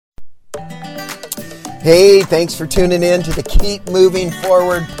Hey, thanks for tuning in to the Keep Moving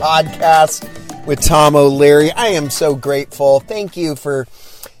Forward podcast with Tom O'Leary. I am so grateful. Thank you for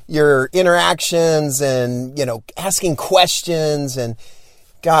your interactions and, asking questions and,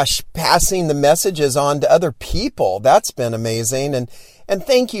 passing the messages on to other people. That's been amazing. And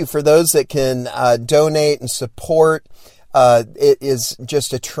thank you for those that can donate and support. It is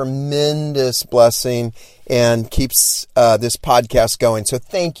just a tremendous blessing and keeps this podcast going. So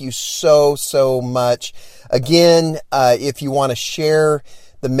thank you so much. Again, if you want to share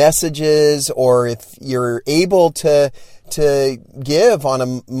the messages or if you're able to give on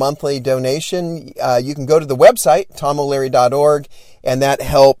a monthly donation, you can go to the website, tomoleary.org, and that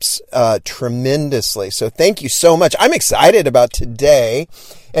helps tremendously. So thank you so much. I'm excited about today.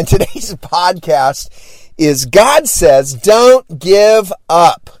 And today's podcast is God says, don't give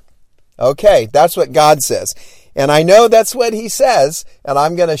up. Okay, that's what God says. And I know that's what he says. And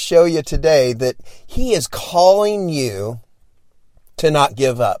I'm going to show you today that he is calling you to not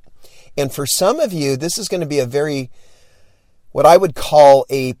give up. And for some of you, this is going to be what I would call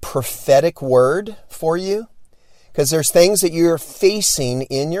a prophetic word for you. Because there's things that you're facing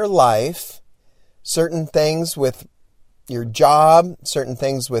in your life, certain things with your job, certain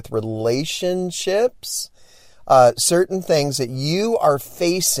things with relationships, certain things that you are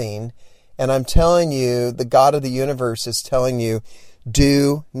facing. And I'm telling you, the God of the universe is telling you,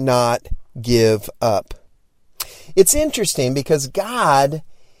 do not give up. It's interesting because God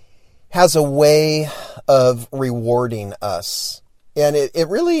has a way of rewarding us. And it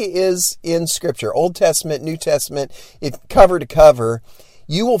really is in Scripture, Old Testament, New Testament, cover to cover,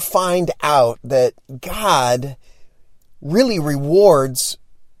 you will find out that God really rewards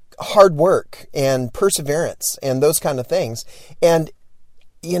hard work and perseverance and those kind of things. And,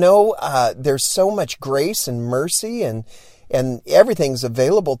 there's so much grace and mercy and everything's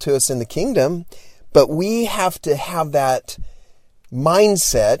available to us in the kingdom, but we have to have that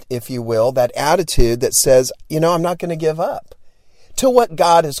mindset, if you will, that attitude that says, I'm not going to give up to what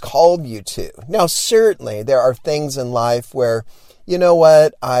God has called you to. Now, certainly there are things in life where,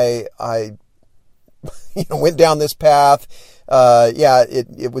 I went down this path.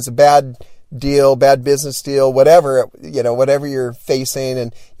 It was a bad deal, bad business deal, whatever you're facing.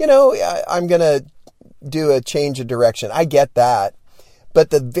 And, I'm going to do a change of direction. I get that. But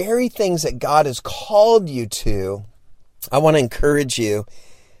the very things that God has called you to, I want to encourage you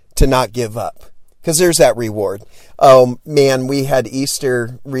to not give up. Because there's that reward. Oh, man, we had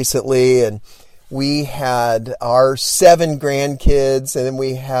Easter recently, and we had our 7 grandkids, and then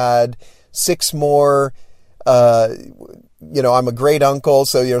we had 6 more. I'm a great uncle,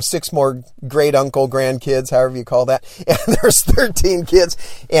 so, 6 more great uncle grandkids, however you call that. And there's 13 kids.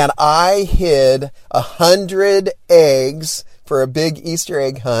 And I hid 100 eggs for a big Easter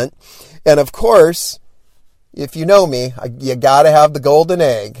egg hunt. And of course, if you know me, you got to have the golden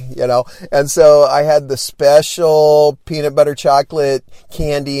egg, And so I had the special peanut butter chocolate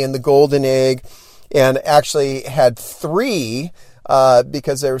candy and the golden egg, and actually had 3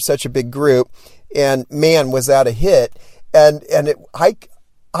 because they were such a big group. And man, was that a hit. And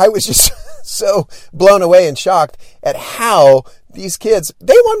I was just so blown away and shocked at how these kids,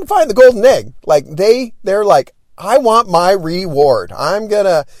 they wanted to find the golden egg. Like they're like, I want my reward. I'm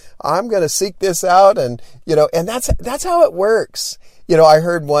gonna seek this out, and and that's how it works. I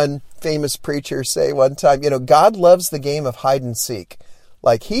heard one famous preacher say one time, God loves the game of hide and seek.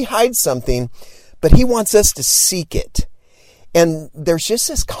 Like he hides something, but he wants us to seek it. And there's just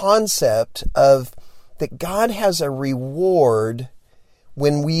this concept of that God has a reward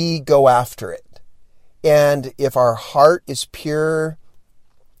when we go after it. And if our heart is pure,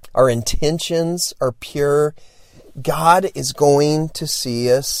 our intentions are pure, God is going to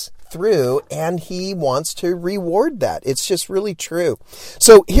see us through, and he wants to reward that. It's just really true.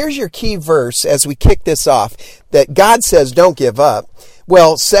 So here's your key verse as we kick this off, that God says don't give up.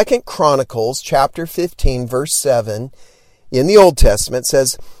 Well, 2 Chronicles chapter 15, verse 7 in the Old Testament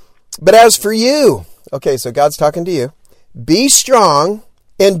says, but as for you, okay, so God's talking to you, be strong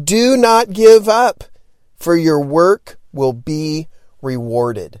and do not give up, for your work will be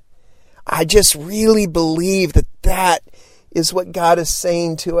rewarded. I just really believe that is what God is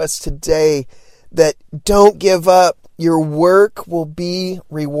saying to us today, that don't give up. Your work will be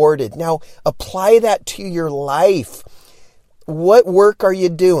rewarded. Now, apply that to your life. What work are you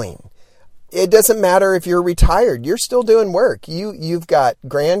doing? It doesn't matter if you're retired. You're still doing work. You've got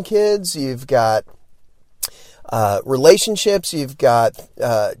grandkids. You've got relationships. You've got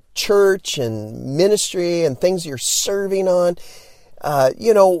church and ministry and things you're serving on.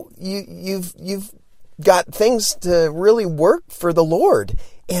 You've got things to really work for the Lord.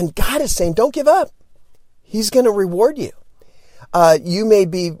 And God is saying, don't give up. He's going to reward you. You may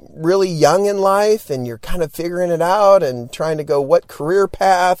be really young in life and you're kind of figuring it out and trying to go what career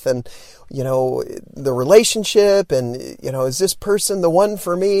path and, the relationship and, is this person the one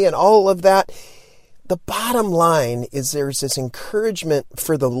for me and all of that. The bottom line is there's this encouragement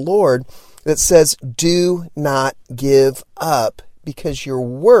for the Lord that says, do not give up because your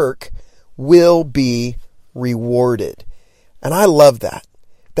work will be rewarded. And I love that.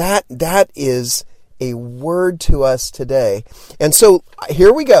 That is a word to us today. And so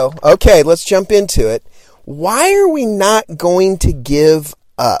here we go. Okay, let's jump into it. Why are we not going to give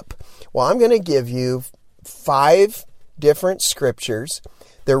up? Well, I'm going to give you 5 different scriptures.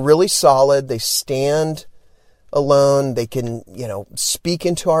 They're really solid. They stand alone. They can, speak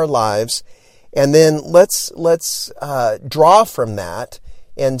into our lives. And then let's draw from that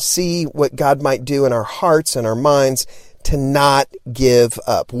and see what God might do in our hearts and our minds to not give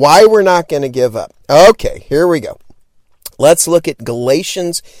up. Why we're not going to give up. Okay, here we go. Let's look at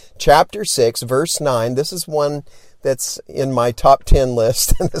Galatians chapter 6, verse 9. This is one that's in my top 10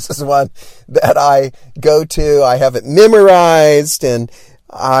 list. And this is one that I go to. I have it memorized and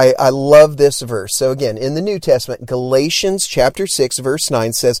I love this verse. So again, in the New Testament, Galatians chapter 6, verse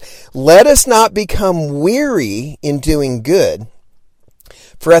 9 says, let us not become weary in doing good,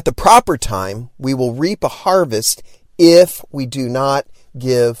 for at the proper time we will reap a harvest if we do not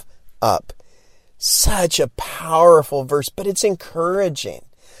give up. Such a powerful verse, but it's encouraging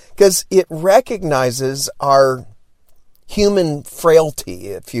because it recognizes our human frailty,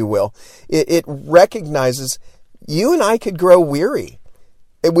 if you will. It recognizes you and I could grow weary.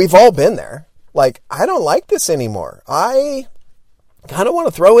 We've all been there. Like, I don't like this anymore. I kind of want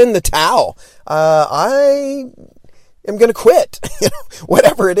to throw in the towel. I am going to quit,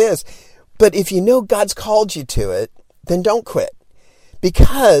 whatever it is. But if you know God's called you to it, then don't quit.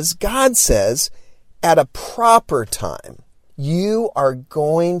 Because God says, at a proper time, you are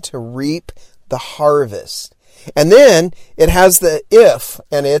going to reap the harvest. And then it has the if,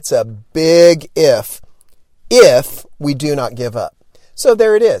 and it's a big if we do not give up. So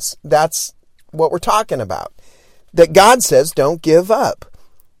there it is. That's what we're talking about. That God says, don't give up.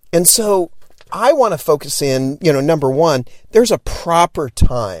 And so I want to focus in, number one, there's a proper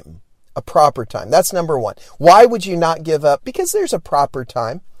time. A proper time. That's number one. Why would you not give up? Because there's a proper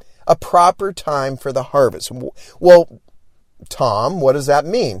time. A proper time for the harvest. Well, Tom, what does that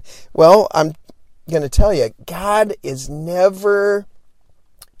mean? Well, I'm going to tell you, God is never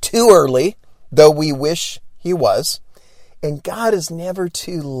too early, though we wish He was. And God is never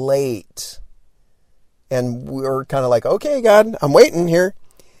too late. And we're kind of like, okay, God, I'm waiting here.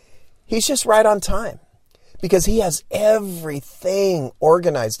 He's just right on time. Because He has everything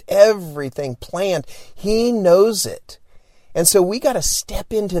organized, everything planned. He knows it. And so we got to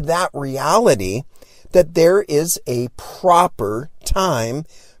step into that reality that there is a proper time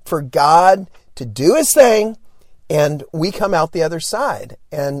for God to do His thing, and we come out the other side.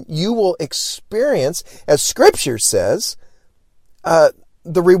 And you will experience, as Scripture says, the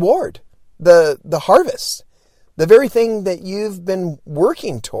reward, the harvest, the very thing that you've been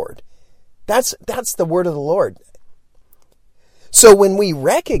working toward. That's the word of the Lord. So when we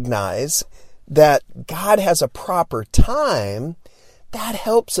recognize that God has a proper time, that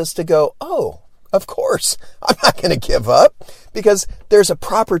helps us to go, oh, of course, I'm not going to give up, because there's a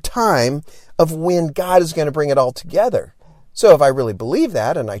proper time of when God is going to bring it all together. So if I really believe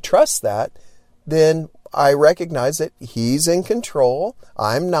that and I trust that, then I recognize that He's in control,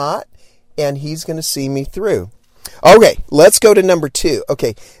 I'm not, and He's going to see me through. Okay, let's go to number 2.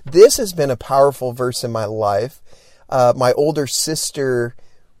 Okay, this has been a powerful verse in my life. My older sister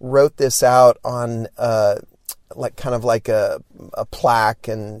wrote this out on like a plaque,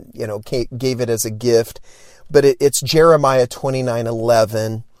 and gave it as a gift. But it's Jeremiah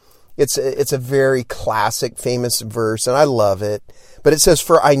 29:11. It's a very classic, famous verse, and I love it. But it says,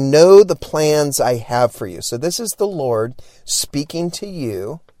 "For I know the plans I have for you." So this is the Lord speaking to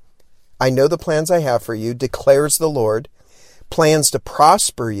you. I know the plans I have for you, declares the Lord. Plans to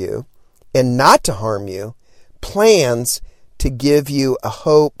prosper you and not to harm you. Plans to give you a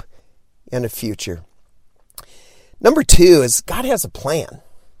hope and a future. Number 2 is God has a plan.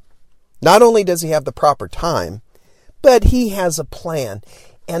 Not only does He have the proper time, but He has a plan.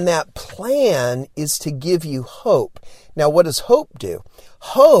 And that plan is to give you hope. Now, what does hope do?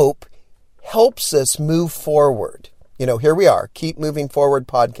 Hope helps us move forward. Here we are, Keep Moving Forward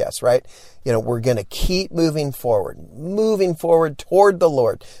podcast, right? We're going to keep moving forward toward the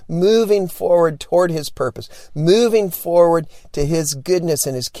Lord, moving forward toward His purpose, moving forward to His goodness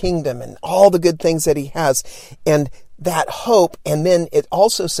and His kingdom and all the good things that He has. And that hope, and then it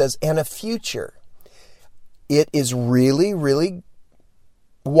also says, and a future. it is really, really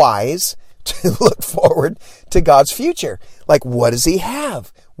wise to look forward to God's future. Like, what does he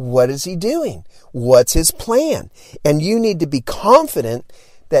have? What is he doing? What's his plan? And you need to be confident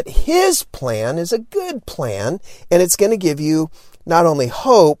that his plan is a good plan, and it's going to give you not only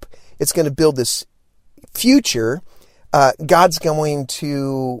hope, it's going to build this future. God's going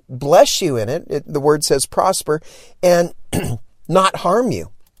to bless you in it. The word says prosper, and not harm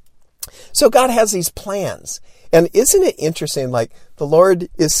you. So God has these plans. And isn't it interesting, like the Lord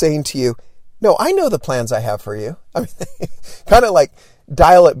is saying to you, no, I know the plans I have for you. I mean, kind of like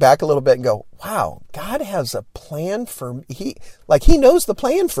dial it back a little bit and go, wow, God has a plan for me. He knows the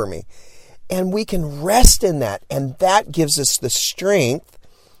plan for me. And we can rest in that. And that gives us the strength,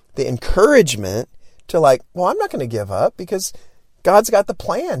 the encouragement to like, well, I'm not going to give up because God's got the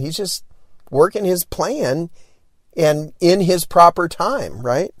plan. He's just working his plan and in his proper time,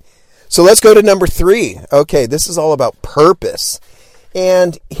 right? So let's go to number 3. Okay, this is all about purpose.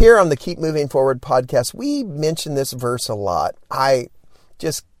 And here on the Keep Moving Forward podcast, we mention this verse a lot. I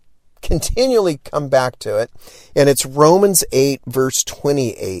just continually come back to it. And it's Romans 8, verse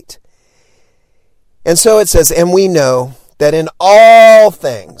 28. And so it says, and we know that in all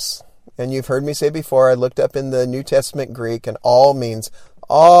things, and you've heard me say before, I looked up in the New Testament Greek, and all means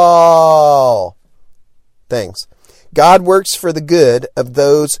all things. God works for the good of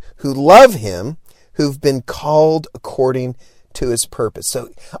those who love him, who've been called according to his purpose. So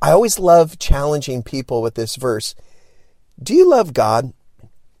I always love challenging people with this verse. Do you love God?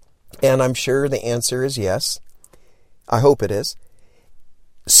 And I'm sure the answer is yes. I hope it is.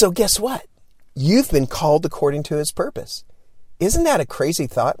 So guess what? You've been called according to his purpose. Isn't that a crazy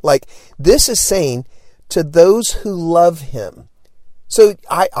thought? Like, this is saying to those who love him. So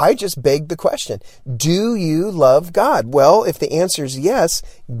I just begged the question, do you love God? Well, if the answer is yes,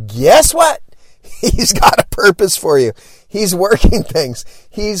 guess what? He's got a purpose for you. He's working things.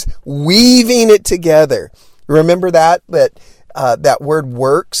 He's weaving it together. Remember that word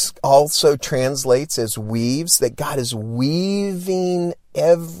works also translates as weaves, that God is weaving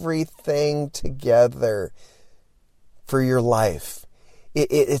everything together for your life.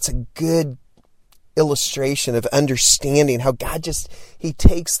 It's a good illustration of understanding how God he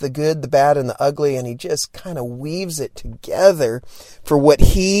takes the good, the bad, and the ugly, and he just kind of weaves it together for what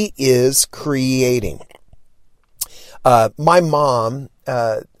he is creating. My mom,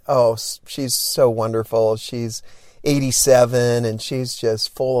 she's so wonderful. She's 87 and she's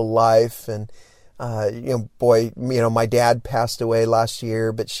just full of life. And, my dad passed away last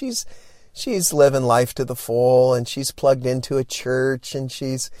year, but she's living life to the full, and she's plugged into a church, and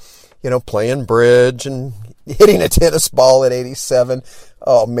she's, playing bridge and hitting a tennis ball at 87.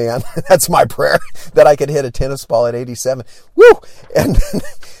 Oh man, that's my prayer, that I could hit a tennis ball at 87. Woo!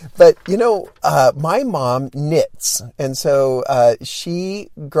 But my mom knits. And so, she,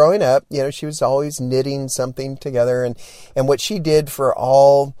 growing up, she was always knitting something together. And what she did for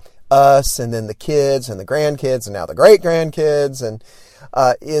all us, and then the kids and the grandkids and now the great grandkids, and,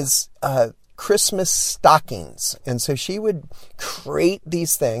 is, Christmas stockings. And so she would create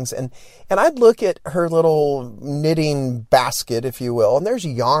these things, and I'd look at her little knitting basket, if you will, and there's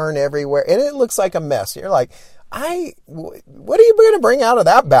yarn everywhere, and it looks like a mess. You're like, what are you going to bring out of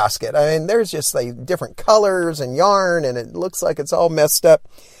that basket? I mean, there's just like different colors and yarn, and it looks like it's all messed up,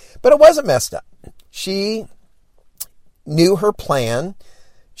 but it wasn't messed up. She knew her plan.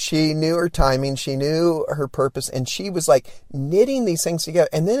 She knew her timing, she knew her purpose, and she was like knitting these things together.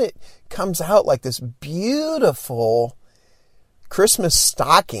 And then it comes out like this beautiful Christmas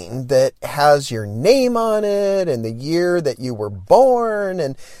stocking that has your name on it and the year that you were born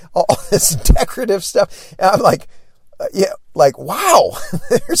and all this decorative stuff. And I'm like, wow,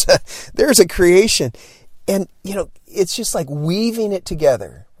 there's a creation. And, it's just like weaving it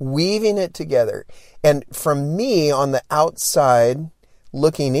together. And from me on the outside,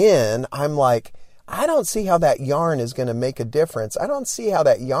 looking in, I'm like, I don't see how that yarn is going to make a difference. I don't see how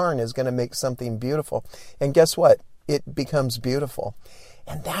that yarn is going to make something beautiful. And guess what? It becomes beautiful.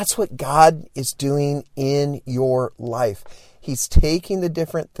 And that's what God is doing in your life. He's taking the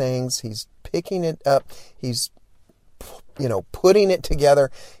different things. He's picking it up. He's, putting it together.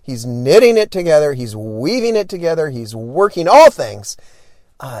 He's knitting it together. He's weaving it together. He's working all things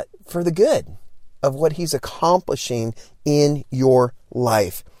for the good of what he's accomplishing in your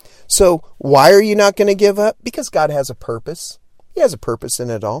life. So why are you not going to give up? Because God has a purpose. He has a purpose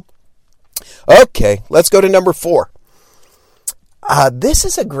in it all. Okay, let's go to number 4. This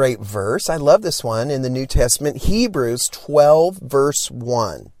is a great verse. I love this one in the New Testament. Hebrews 12, verse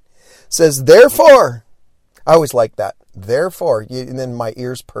 1 says, therefore, I always like that. Therefore, and then my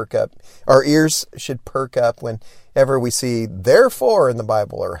ears perk up. Our ears should perk up whenever we see therefore in the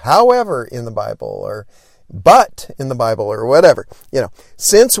Bible, or however in the Bible, or but in the Bible, or whatever.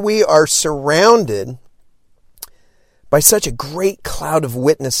 Since we are surrounded by such a great cloud of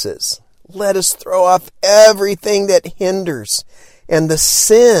witnesses, let us throw off everything that hinders and the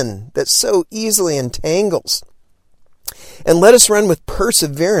sin that so easily entangles. And let us run with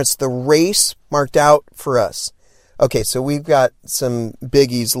perseverance the race marked out for us. Okay, so we've got some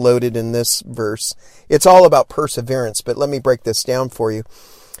biggies loaded in this verse. It's all about perseverance, but let me break this down for you.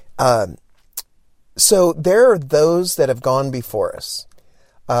 So there are those that have gone before us.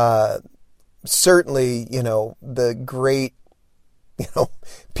 Certainly, the great,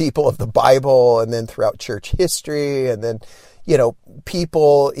 people of the Bible, and then throughout church history, and then,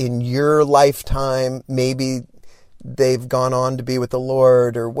 people in your lifetime, maybe they've gone on to be with the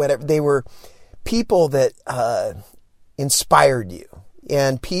Lord or whatever. They were people that inspired you,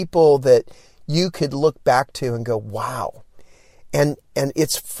 and people that you could look back to and go, wow. And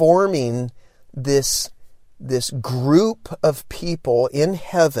it's forming this group of people in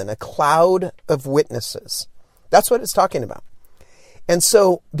heaven, a cloud of witnesses. That's what it's talking about. And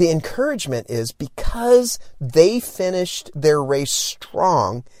so the encouragement is, because they finished their race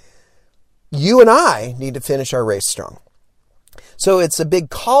strong, you and I need to finish our race strong. So it's a big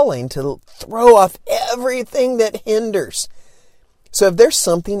calling to throw off everything that hinders. So if there's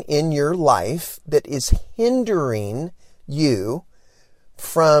something in your life that is hindering you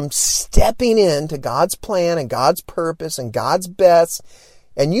from stepping into God's plan and God's purpose and God's best,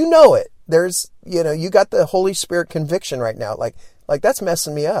 and you know it, you got the Holy Spirit conviction right now, like that's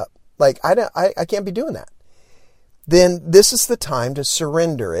messing me up. Like I can't be doing that. Then this is the time to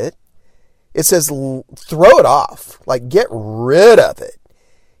surrender it. It says, throw it off, like get rid of it.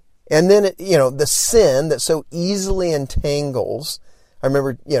 And then, the sin that so easily entangles. I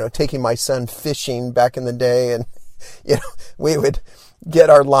remember, taking my son fishing back in the day, and, we would get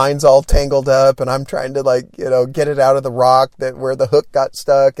our lines all tangled up, and I'm trying to get it out of the rock where the hook got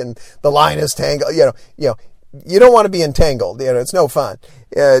stuck and the line is tangled. You don't want to be entangled. It's no fun.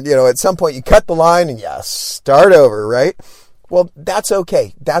 At some point you cut the line and start over, right? Well, that's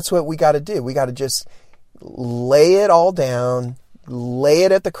okay. That's what we got to do. We got to just lay it all down, lay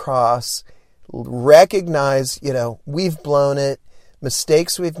it at the cross, recognize, we've blown it,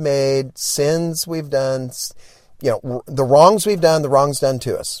 mistakes we've made, sins we've done, the wrongs we've done, the wrongs done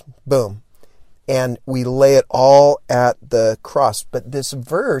to us. Boom. And we lay it all at the cross. But this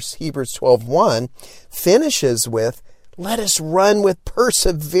verse, Hebrews 12:1, finishes with, let us run with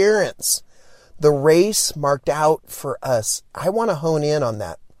perseverance the race marked out for us. I want to hone in on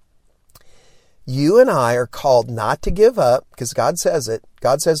that. You and I are called not to give up, because God says it.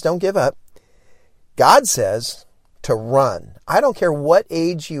 God says don't give up. God says to run. I don't care what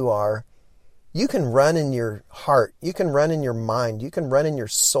age you are. You can run in your heart. You can run in your mind. You can run in your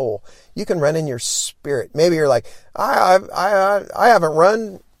soul. You can run in your spirit. Maybe you're like, I haven't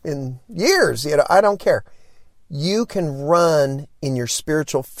run in years. I don't care. You can run in your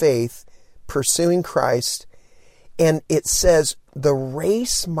spiritual faith, pursuing Christ. And it says the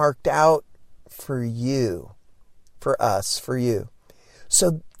race marked out for you, for us, for you.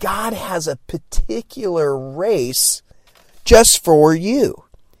 So God has a particular race just for you.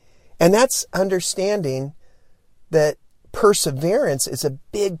 And that's understanding that perseverance is a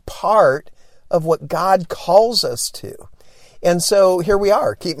big part of what God calls us to. And so here we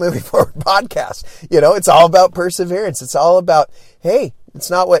are, Keep Moving Forward podcast. It's all about perseverance. It's all about, hey,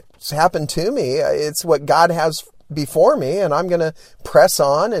 it's not what's happened to me. It's what God has before me, and I'm going to press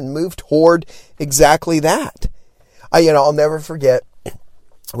on and move toward exactly that. I'll never forget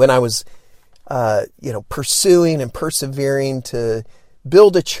when I was, pursuing and persevering to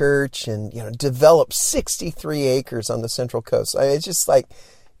build a church and, develop 63 acres on the Central Coast. It's just like,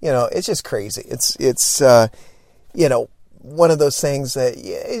 it's just crazy. It's one of those things that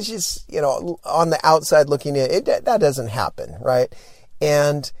it's just, on the outside looking in, that doesn't happen, right?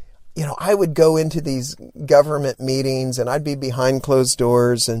 And, I would go into these government meetings and I'd be behind closed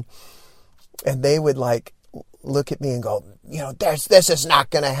doors and they would look at me and go, this is not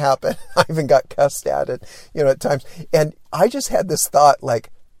going to happen. I even got cussed at it, at times. And I just had this thought,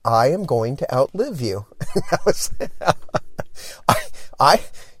 I am going to outlive you.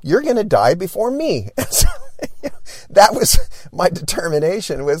 You're going to die before me. So, that was my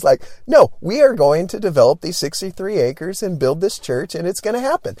determination, was no, we are going to develop these 63 acres and build this church, and it's going to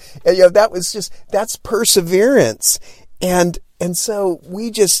happen. And, that's perseverance. And so we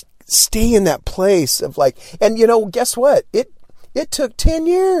just stay in that place of and guess what? It took 10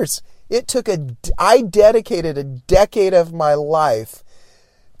 years. I dedicated a decade of my life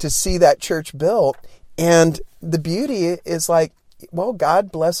to see that church built. And the beauty is like, well,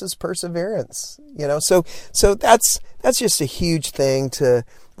 God blesses perseverance, so that's just a huge thing to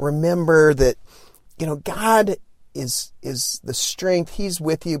remember, that, God is the strength. He's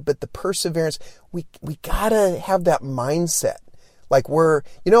with you, but the perseverance, we gotta have that mindset. Like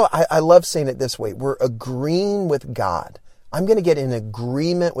I love saying it this way. We're agreeing with God. I'm going to get in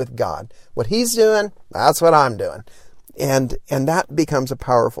agreement with God. What He's doing, that's what I'm doing. And that becomes a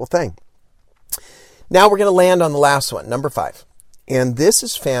powerful thing. Now we're going to land on the last one, number 5. And this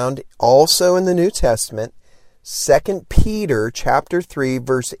is found also in the New Testament, 2 Peter chapter 3,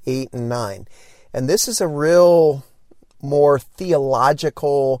 verse 8 and 9. And this is a real more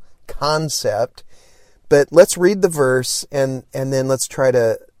theological concept. But let's read the verse and then let's try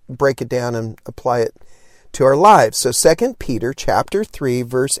to break it down and apply it to our lives. So 2 Peter chapter 3,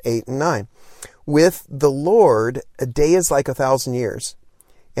 verse 8 and 9. With the Lord, a day is like 1,000 years,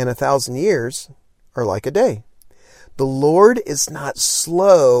 and 1,000 years are like a day. The Lord is not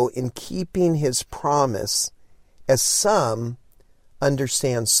slow in keeping His promise, as some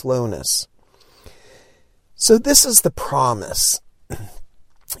understand slowness. So this is the promise.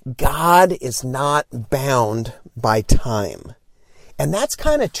 God is not bound by time. And that's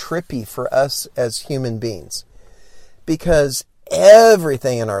kind of trippy for us as human beings, because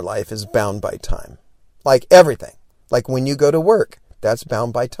everything in our life is bound by time. Like everything. Like when you go to work, that's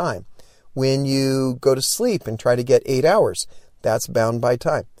bound by time. When you go to sleep and try to get 8 hours, that's bound by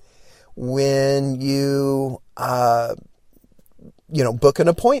time. When you, book an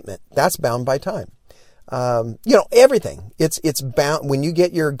appointment, that's bound by time. Everything. It's bound. When you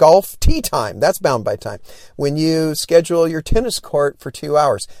get your golf tee time, that's bound by time. When you schedule your tennis court for 2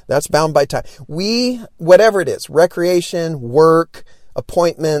 hours, that's bound by time. Whatever it is, recreation, work,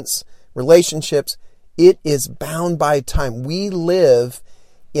 appointments, relationships, it is bound by time. We live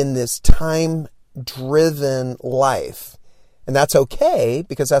in this time-driven life. And that's okay,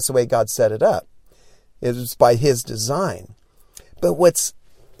 because that's the way God set it up. It was by His design. But what's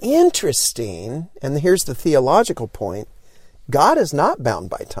interesting, and here's the theological point, God is not bound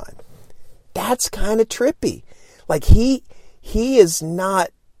by time. That's kind of trippy. Like He is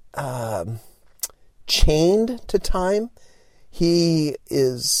not chained to time. He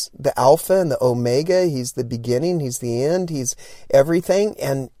is the Alpha and the Omega. He's the beginning. He's the end. He's everything.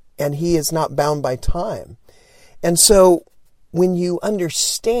 And He is not bound by time. And so when you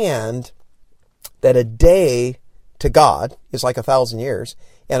understand that a day to God is like 1,000 years,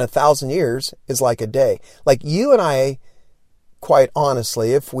 and 1,000 years is like a day. Like you and I, quite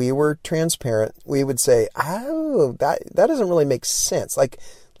honestly, if we were transparent, we would say, oh, that doesn't really make sense. Like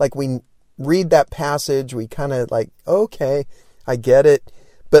we read that passage, we kind of like, okay, I get it.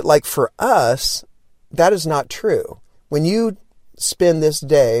 But like for us, that is not true. When you spend this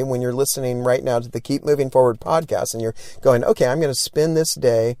day, when you're listening right now to the Keep Moving Forward podcast, and you're going, okay, I'm going to spend this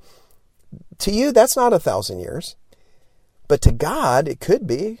day, to you, that's not 1,000 years. But to God, it could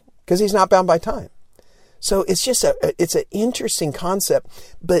be, because He's not bound by time. So it's just it's an interesting concept.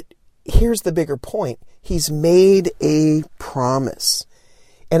 But here's the bigger point. He's made a promise.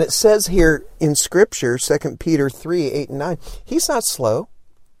 And it says here in Scripture, 2 Peter 3, 8 and 9, He's not slow.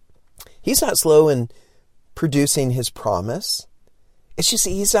 He's not slow in producing His promise. It's just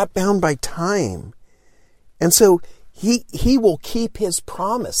He's not bound by time. And so He will keep His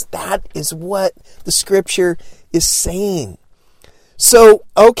promise. That is what the Scripture is saying. So,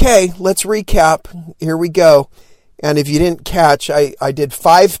 okay, let's recap. Here we go. And if you didn't catch, I did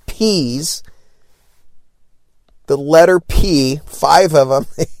 5 P's. The letter P, 5 of them.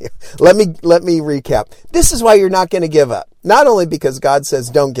 Let me recap. This is why you're not going to give up. Not only because God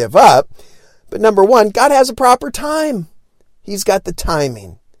says don't give up, but number 1, God has a proper time. He's got the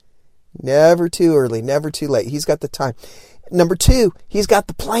timing. Never too early, never too late. He's got the time. Number 2, He's got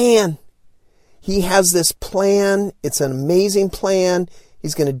the plan. He has this plan. It's an amazing plan.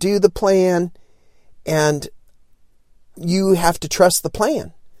 He's going to do the plan. And you have to trust the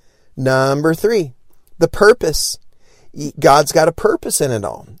plan. Number 3, the purpose. God's got a purpose in it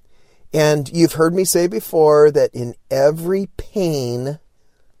all. And you've heard me say before that in every pain,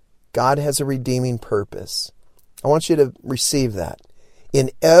 God has a redeeming purpose. I want you to receive that.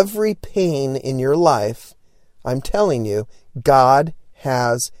 In every pain in your life, I'm telling you, God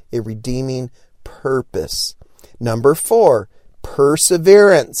has a redeeming purpose. Number 4,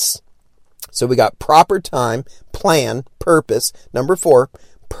 perseverance. So we got proper time, plan, purpose. Number 4,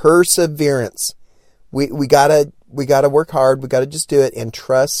 perseverance. We gotta work hard. We gotta just do it and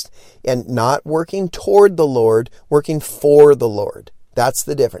trust, and not working toward the Lord, working for the Lord. That's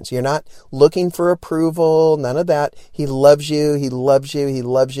the difference. You're not looking for approval, none of that. He loves you, he loves you, he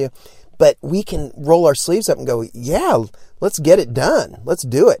loves you. But we can roll our sleeves up and go, yeah, let's get it done. Let's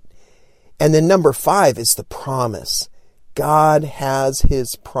do it. And then number 5 is the promise. God has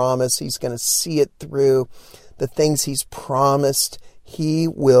his promise. He's going to see it through. The things he's promised, he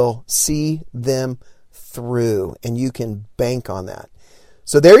will see them through. And you can bank on that.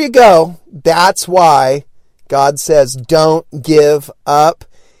 So there you go. That's why God says, don't give up.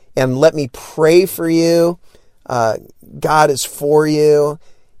 And let me pray for you. God is for you.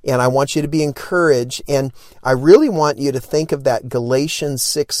 And I want you to be encouraged. And I really want you to think of that Galatians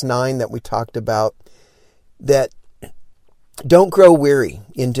 6:9 that we talked about, that don't grow weary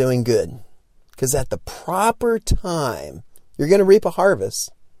in doing good, because at the proper time, you're going to reap a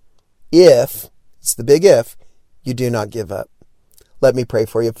harvest if, it's the big if, you do not give up. Let me pray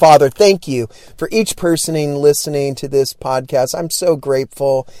for you. Father, thank you for each person listening to this podcast. I'm so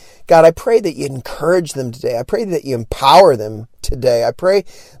grateful. God, I pray that you encourage them today. I pray that you empower them today. I pray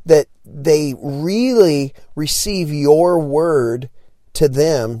that they really receive your word to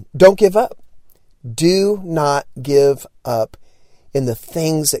them. Don't give up. Do not give up in the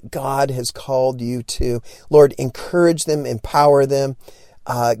things that God has called you to. Lord, encourage them, empower them,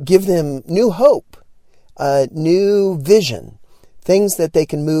 give them new hope, new vision, things that they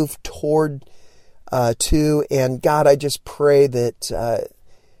can move toward to. And God, I just pray that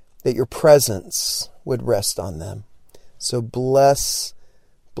that your presence would rest on them. So bless,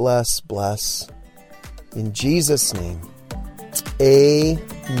 bless, bless. In Jesus' name,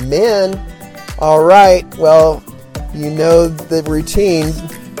 amen. All right, well, you know the routine.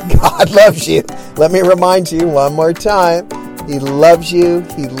 God loves you. Let me remind you one more time. He loves you.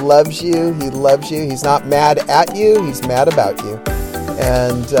 He loves you. He loves you. He's not mad at you. He's mad about you.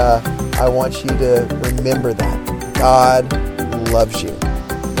 And I want you to remember that. God loves you.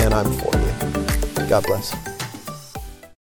 And I'm for you. God bless.